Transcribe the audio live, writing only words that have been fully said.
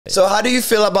So how do you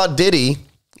feel about Diddy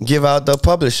give out the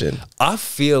publishing? I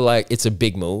feel like it's a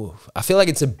big move. I feel like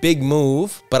it's a big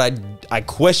move, but I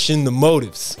question the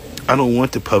motives. I don't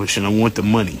want the publishing. I want the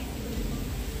money.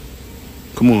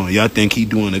 Come on, y'all think he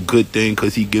doing a good thing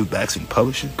because he give back some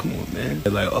publishing? Come on, man.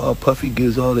 They're like, oh, Puffy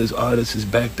gives all his artists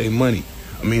back their money.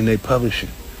 I mean, they publishing.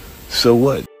 So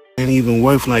what? Ain't even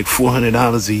worth like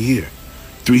 $400 a year,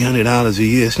 $300 a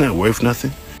year. It's not worth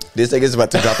nothing. This nigga's about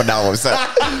to drop an album, son.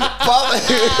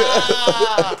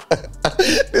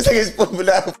 This nigga's pumping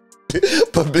out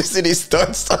publicity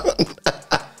stunts, son.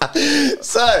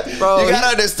 Son, bro, you gotta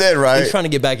understand, right? He's trying to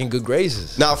get back in good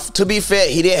graces. Now, to be fair,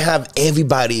 he didn't have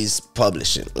everybody's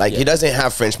publishing. Like, he doesn't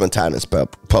have French Montana's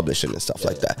publishing and stuff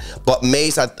like that. But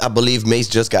Mace, I believe Mace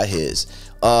just got his.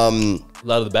 A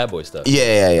lot of the Bad Boy stuff.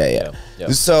 Yeah.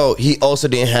 So he also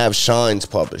didn't have Sean's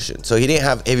publishing. So he didn't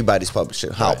have everybody's publishing.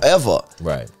 Right. However,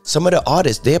 some of the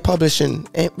artists, their publishing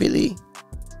ain't really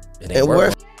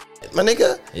worth it, my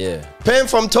nigga. Yeah. Pen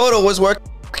from Total was working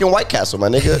White Castle, my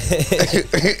nigga.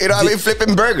 You know what I mean?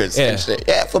 Flipping burgers and shit.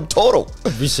 Yeah, from Total.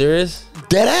 You serious?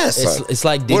 Dead ass, son. It's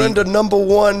like Diddy. One of the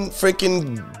 #1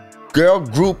 freaking girl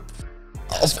group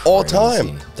of all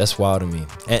time. That's wild to me.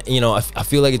 And you know, I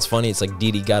feel like it's funny. It's like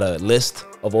Diddy got a list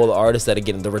of all the artists that are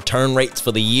getting the return rates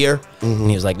for the year, and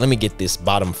he was like, "Let me get this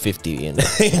bottom 50 and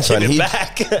get it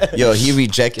back." Yo, he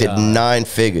rejected 9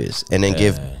 figures and then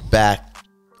give back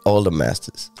all the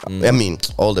masters. I mean,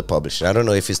 all the publishing. I don't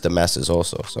know if it's the masters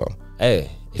also. So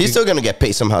hey, he's still gonna get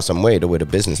paid somehow, some way, the way the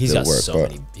business still works.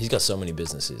 He's got so many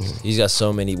businesses. He's got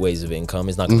so many ways of income.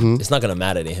 It's not gonna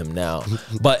matter to him now.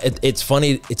 But it's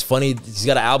funny. It's funny. He's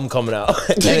got an album coming out,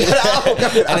 and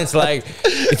it's like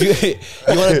if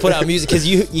you want to put out music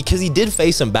because he did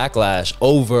face some backlash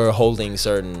over holding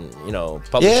certain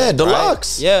publishing. Yeah,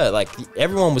 Deluxe. Right? Yeah, like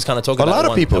everyone was kind of talking. A lot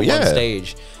of people. Yeah, on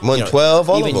stage. 112.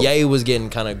 All even of them. Ye was getting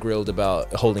kind of grilled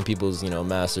about holding people's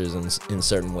masters in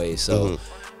certain ways. So.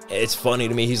 It's funny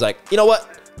to me. He's like, you know what?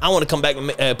 I want to come back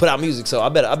and put out music, so I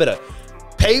better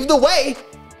pave the way.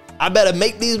 I better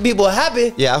make these people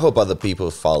happy. Yeah, I hope other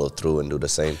people follow through and do the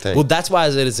same thing. Well, that's why I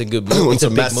said it's a good move. It's a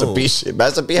big move.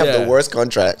 Master P have the worst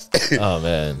contracts. Oh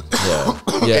man,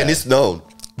 yeah. And it's known.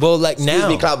 Well, like now, excuse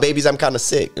me, Cloud Babies, I'm kind of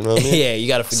sick. You know what I mean? Yeah, you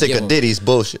gotta forgive sick of Diddy's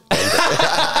bullshit.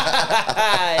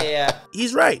 Yeah,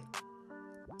 he's right.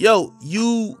 Yo,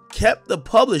 you kept the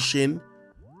publishing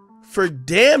for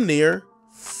damn near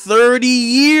 30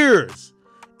 years.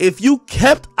 If you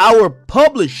kept our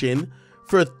publishing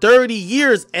for 30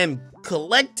 years and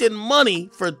collecting money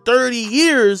for 30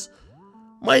 years,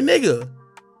 my nigga,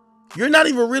 you're not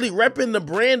even really repping the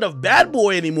brand of Bad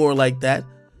Boy anymore like that.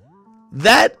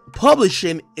 That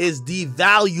publishing is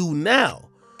devalued now.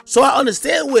 So I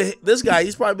understand with this guy,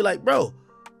 he's probably like, bro,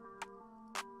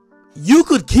 you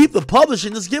could keep the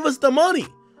publishing, just give us the money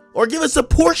or give us a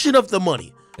portion of the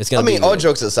money. I mean, all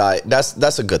jokes aside,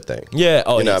 that's a good thing. Yeah,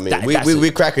 you know what I mean. We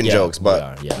cracking jokes,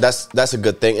 but that's a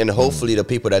good thing, and hopefully the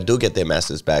people that do get their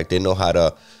masters back, they know how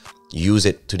to use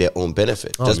it to their own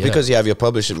benefit. Just because you have your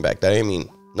publishing back, that ain't mean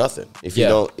nothing. If you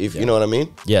don't, you know what I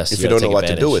mean. Yes. If you don't know what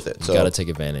to do with it, so you gotta take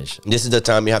advantage. This is the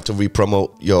time you have to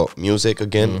re-promote your music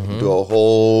again, do a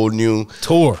whole new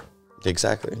tour.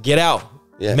 Exactly. Get out.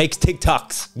 Yeah. Make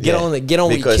TikToks. Get on with your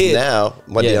kids. Because now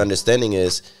what the understanding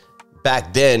is.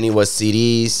 Back then, it was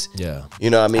CDs,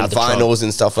 you know what I mean, vinyls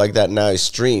and stuff like that. Now it's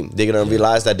stream. They're going to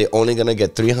realize that they're only going to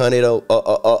get 300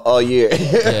 a year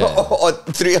or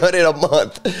 300 a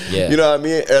month. You know what I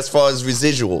mean? As far as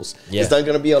residuals. It's not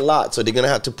going to be a lot. So they're going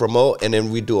to have to promote, and then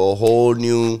we do a whole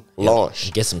new launch.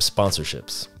 And get some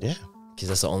sponsorships. Yeah. Because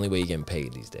that's the only way you're getting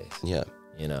paid these days. Yeah.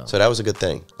 You know. So that was a good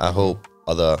thing. I hope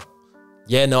other...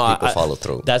 people follow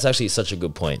through. That's actually such a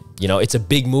good point. You know, it's a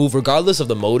big move, regardless of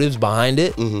the motives behind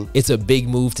it. It's a big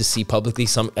move to see publicly,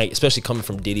 especially coming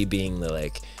from Diddy being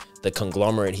the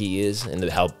conglomerate he is and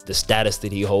the status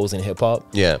that he holds in hip hop.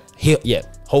 Yeah,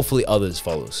 hopefully others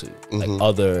follow suit, like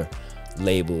other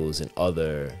labels and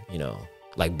other,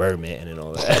 like Birdman and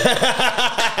all that.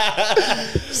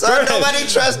 Son, nobody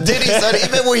trusts Diddy, son.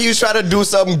 Even when he was trying to do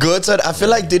something good, son, I feel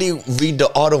like Diddy read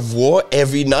The Art of War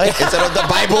every night instead of the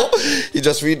Bible. He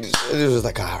just read. It was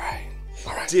like, all right.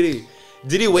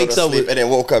 Diddy wakes up and then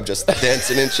woke up just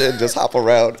dancing and shit, just hop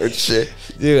around and shit.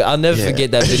 Dude, I'll never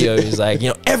forget that video. He's like,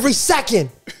 every second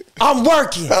I'm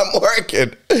working.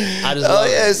 I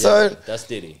just son. That's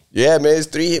Diddy. Yeah, man, it's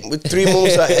three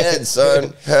moves ahead,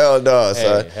 son. Hell no,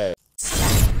 son.